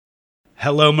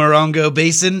Hello, Morongo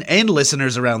Basin and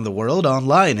listeners around the world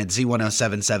online at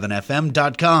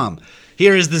Z107.7fm.com.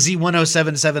 Here is the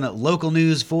Z107.7 local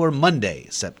news for Monday,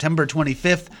 September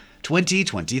 25th,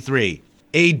 2023.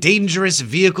 A dangerous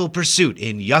vehicle pursuit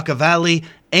in Yucca Valley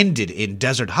ended in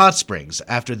Desert Hot Springs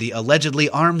after the allegedly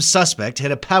armed suspect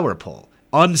hit a power pole.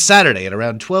 On Saturday at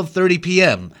around 12:30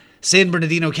 p.m., San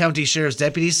Bernardino County Sheriff's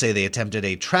deputies say they attempted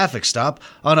a traffic stop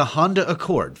on a Honda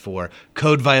Accord for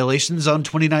code violations on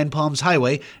 29 Palms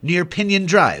Highway near Pinion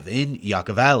Drive in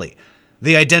Yucca Valley.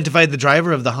 They identified the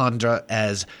driver of the Honda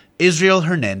as Israel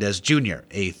Hernandez Jr.,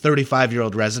 a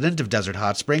 35-year-old resident of Desert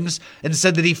Hot Springs, and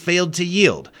said that he failed to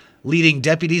yield, leading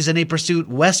deputies in a pursuit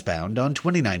westbound on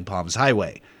 29 Palms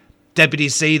Highway.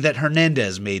 Deputies say that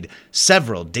Hernandez made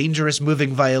several dangerous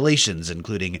moving violations,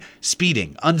 including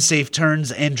speeding, unsafe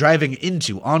turns, and driving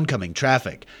into oncoming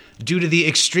traffic. Due to the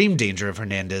extreme danger of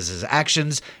Hernandez's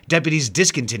actions, deputies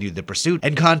discontinued the pursuit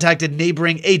and contacted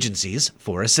neighboring agencies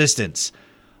for assistance.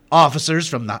 Officers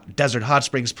from the Desert Hot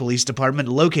Springs Police Department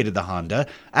located the Honda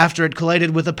after it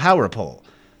collided with a power pole.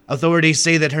 Authorities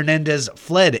say that Hernandez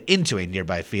fled into a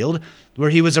nearby field, where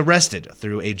he was arrested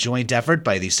through a joint effort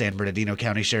by the San Bernardino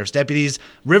County Sheriff's Deputies,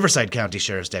 Riverside County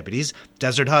Sheriff's Deputies,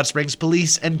 Desert Hot Springs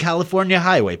Police, and California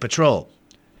Highway Patrol.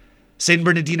 San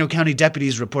Bernardino County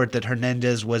deputies report that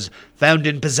Hernandez was found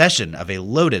in possession of a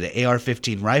loaded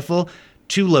AR-15 rifle,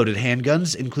 2 loaded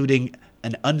handguns, including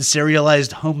an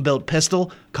unserialized home-built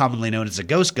pistol, commonly known as a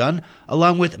ghost gun,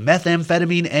 along with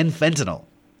methamphetamine and fentanyl.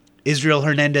 Israel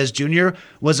Hernandez Jr.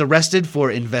 was arrested for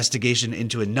investigation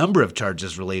into a number of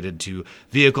charges related to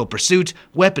vehicle pursuit,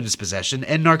 weapons possession,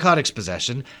 and narcotics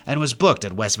possession, and was booked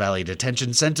at West Valley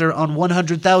Detention Center on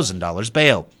 $100,000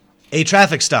 bail. A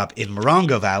traffic stop in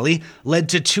Morongo Valley led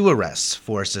to 2 arrests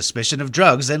for suspicion of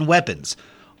drugs and weapons.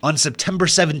 On September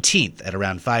 17th at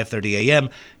around 5:30 a.m.,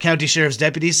 County Sheriff's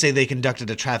deputies say they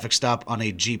conducted a traffic stop on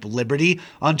a Jeep Liberty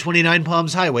on 29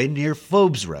 Palms Highway near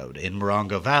Phobes Road in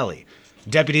Morongo Valley.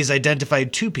 Deputies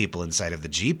identified 2 people inside of the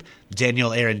Jeep,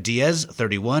 Daniel Aaron Diaz,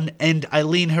 31, and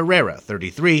Eileen Herrera,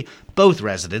 33, both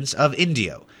residents of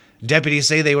Indio. Deputies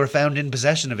say they were found in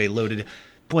possession of a loaded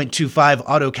 .25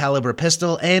 auto-caliber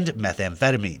pistol and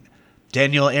methamphetamine.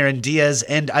 Daniel Aaron Diaz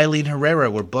and Eileen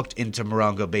Herrera were booked into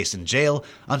Morongo Basin Jail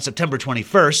on September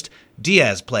 21st.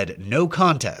 Diaz pled no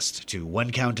contest to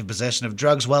 1 count of possession of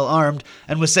drugs while armed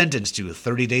and was sentenced to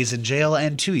 30 days in jail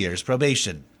and 2 years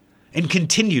probation. In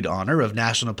continued honor of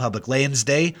National Public Lands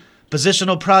Day,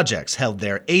 Positional Projects held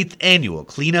their 8th annual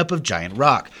cleanup of Giant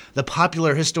Rock, the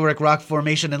popular historic rock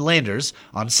formation in Landers,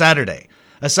 on Saturday.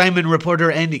 Assignment reporter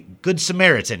and Good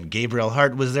Samaritan Gabriel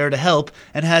Hart was there to help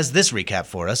and has this recap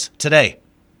for us today.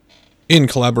 In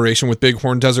collaboration with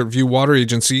Bighorn Desert View Water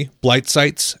Agency, Blight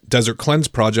Sites, Desert Cleanse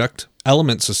Project,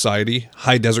 Element Society,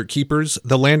 High Desert Keepers,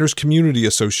 the Landers Community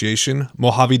Association,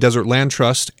 Mojave Desert Land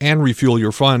Trust, and Refuel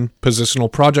Your Fun,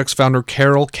 Positional Projects founder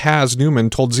Carol Kaz Newman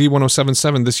told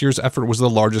Z107.7 this year's effort was the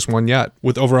largest one yet.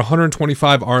 With over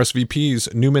 125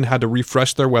 RSVPs, Newman had to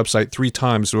refresh their website 3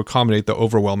 times to accommodate the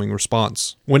overwhelming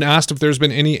response. When asked if there's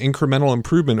been any incremental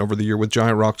improvement over the year with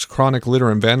Giant Rock's chronic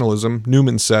litter and vandalism,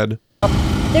 Newman said,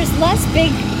 "There's less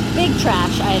big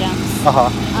trash items.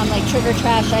 Like trigger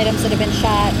trash items that have been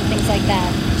shot and things like that.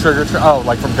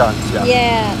 Like from guns, yeah.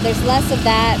 Yeah, there's less of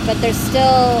that, but there's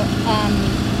still,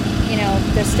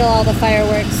 there's still all the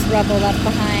fireworks rubble left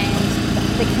behind,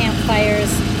 the campfires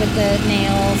with the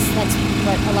nails. That's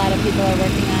what a lot of people are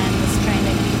working on, is trying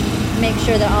to make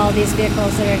sure that all these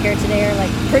vehicles that are here today are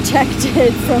like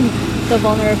protected from the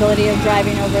vulnerability of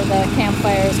driving over the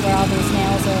campfires where all these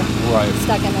nails are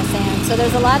stuck in the sand. So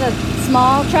there's a lot of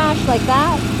small trash like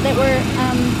that we're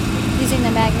using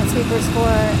the magnet sweepers for,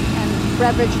 and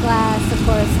beverage glass, of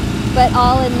course. But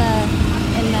all in the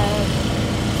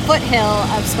foothill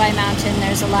of Spy Mountain,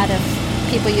 there's a lot of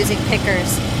people using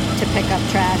pickers to pick up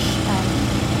trash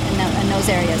in those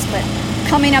areas. But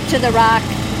coming up to the rock,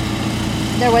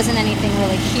 there wasn't anything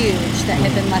really huge that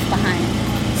had been left behind.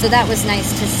 So that was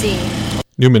nice to see.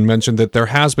 Newman mentioned that there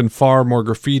has been far more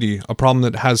graffiti, a problem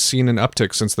that has seen an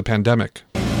uptick since the pandemic.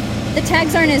 The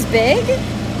tags aren't as big,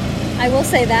 I will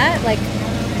say that. Like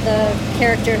the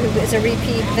character who is a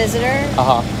repeat visitor, and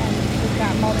we've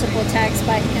got multiple tags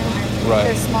by him.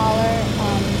 They're smaller.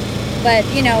 But,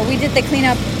 we did the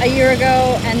cleanup a year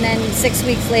ago, and then 6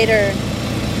 weeks later,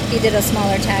 he did a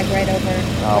smaller tag right over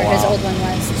where his old one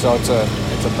was. So it's a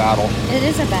battle. It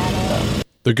is a battle.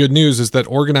 The good news is that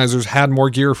organizers had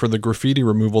more gear for the graffiti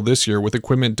removal this year, with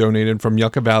equipment donated from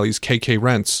Yucca Valley's KK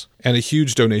Rents and a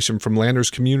huge donation from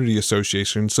Landers Community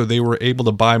Association, so they were able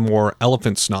to buy more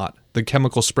elephant snot. the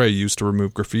chemical spray used to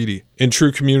remove graffiti. In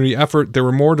true community effort, there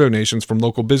were more donations from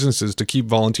local businesses to keep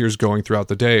volunteers going throughout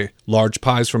the day. Large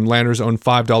pies from Landers' own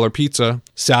 $5 pizza,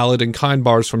 salad and kind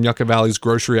bars from Yucca Valley's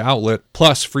grocery outlet,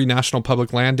 plus free National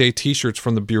Public Land Day t-shirts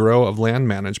from the Bureau of Land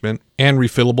Management, and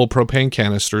refillable propane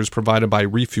canisters provided by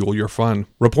Refuel Your Fun.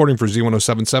 Reporting for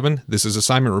Z107.7, this is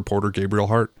assignment reporter Gabriel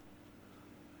Hart.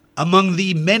 Among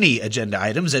the many agenda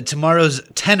items at tomorrow's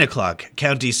 10 o'clock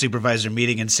County Supervisor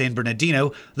meeting in San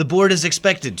Bernardino, the board is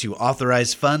expected to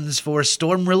authorize funds for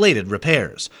storm-related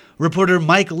repairs. Reporter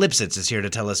Mike Lipsitz is here to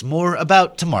tell us more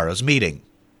about tomorrow's meeting.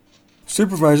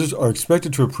 Supervisors are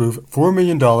expected to approve $4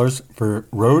 million for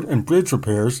road and bridge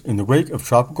repairs in the wake of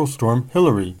Tropical Storm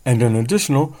Hilary, and an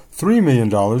additional $3 million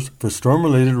for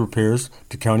storm-related repairs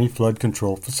to county flood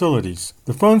control facilities.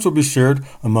 The funds will be shared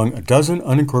among a dozen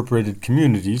unincorporated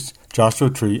communities, Joshua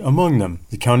Tree among them.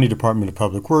 The County Department of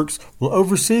Public Works will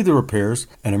oversee the repairs.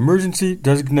 An emergency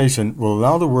designation will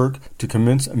allow the work to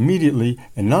commence immediately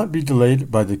and not be delayed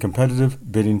by the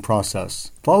competitive bidding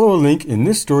process. Follow a link in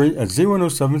this story at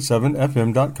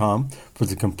Z107.7fm.com for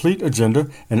the complete agenda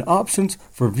and options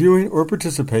for viewing or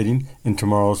participating in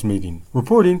tomorrow's meeting.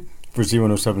 Reporting for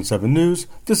Z107.7 News,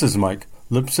 this is Mike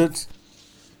Lipsitz.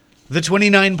 The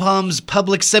 29 Palms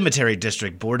Public Cemetery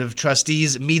District Board of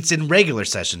Trustees meets in regular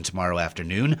session tomorrow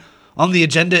afternoon. On the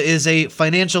agenda is a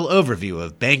financial overview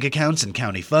of bank accounts and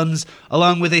county funds,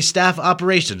 along with a staff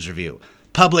operations review.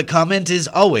 Public comment is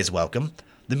always welcome.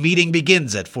 The meeting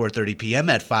begins at 4:30 p.m.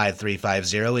 at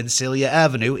 5350 Encilia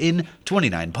Avenue in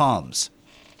 29 Palms.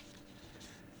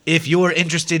 If you're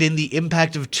interested in the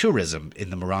impact of tourism in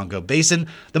the Morongo Basin,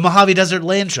 the Mojave Desert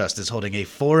Land Trust is holding a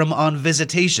forum on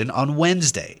visitation on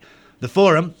Wednesday. The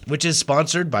forum, which is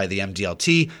sponsored by the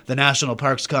MDLT, the National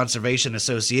Parks Conservation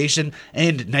Association,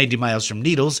 and 90 Miles from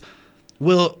Needles,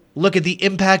 will look at the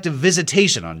impact of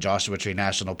visitation on Joshua Tree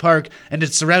National Park and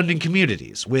its surrounding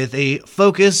communities, with a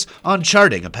focus on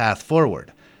charting a path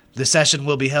forward. The session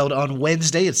will be held on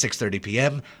Wednesday at 6:30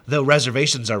 p.m., though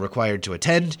reservations are required to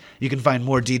attend. You can find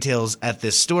more details at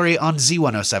this story on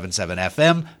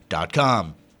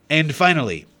Z107.7fm.com. And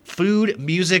finally, food,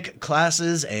 music,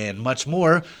 classes, and much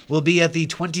more will be at the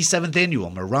 27th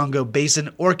Annual Morongo Basin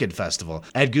Orchid Festival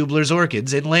at Goobler's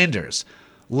Orchids in Landers.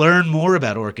 Learn more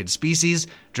about orchid species,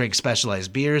 drink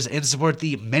specialized beers, and support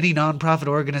the many nonprofit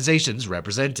organizations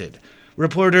represented.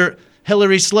 Reporter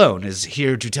Hillary Sloan is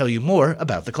here to tell you more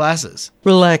about the classes.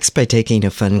 Relax by taking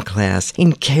a fun class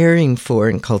in caring for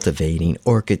and cultivating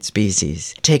orchid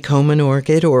species. Take home an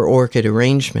orchid or orchid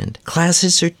arrangement.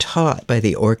 Classes are taught by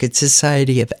the Orchid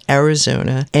Society of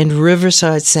Arizona and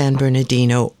Riverside San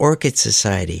Bernardino Orchid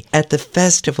Society at the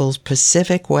festival's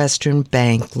Pacific Western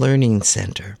Bank Learning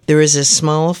Center. There is a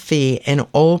small fee, and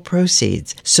all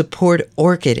proceeds support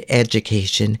orchid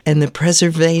education and the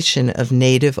preservation of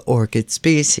native orchid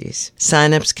species.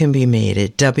 Sign-ups can be made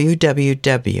at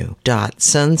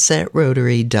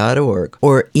www.sunsetrotary.org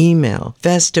or email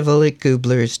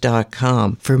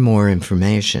festival@gooblers.com for more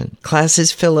information.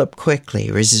 Classes fill up quickly.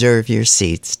 Reserve your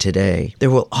seats today. There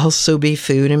will also be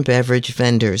food and beverage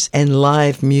vendors and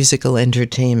live musical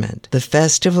entertainment. The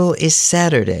festival is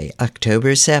Saturday,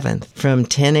 October 7th from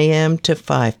 10 a.m. to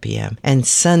 5 p.m. and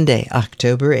Sunday,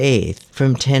 October 8th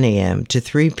from 10 a.m. to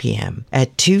 3 p.m.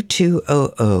 at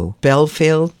 2200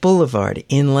 Belfield Boulevard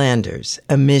in Landers.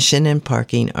 Admission and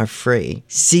parking are free.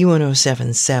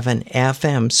 Z107.7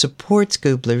 FM supports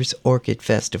Goobler's Orchid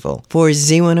Festival. For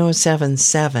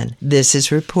Z107.7, this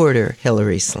is reporter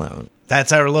Hillary Sloan.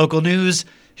 That's our local news.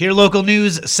 Hear local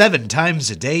news 7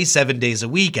 times a day, 7 days a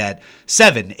week at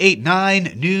 7, 8,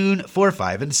 9, noon, 4,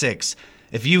 5, and 6.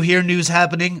 If you hear news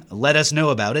happening, let us know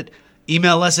about it.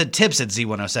 Email us at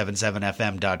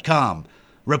tips@z107.7fm.com.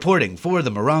 Reporting for the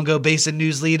Morongo Basin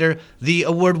News Leader, the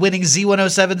award-winning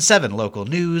Z107.7 Local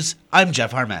News, I'm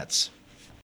Jeff Harmetz.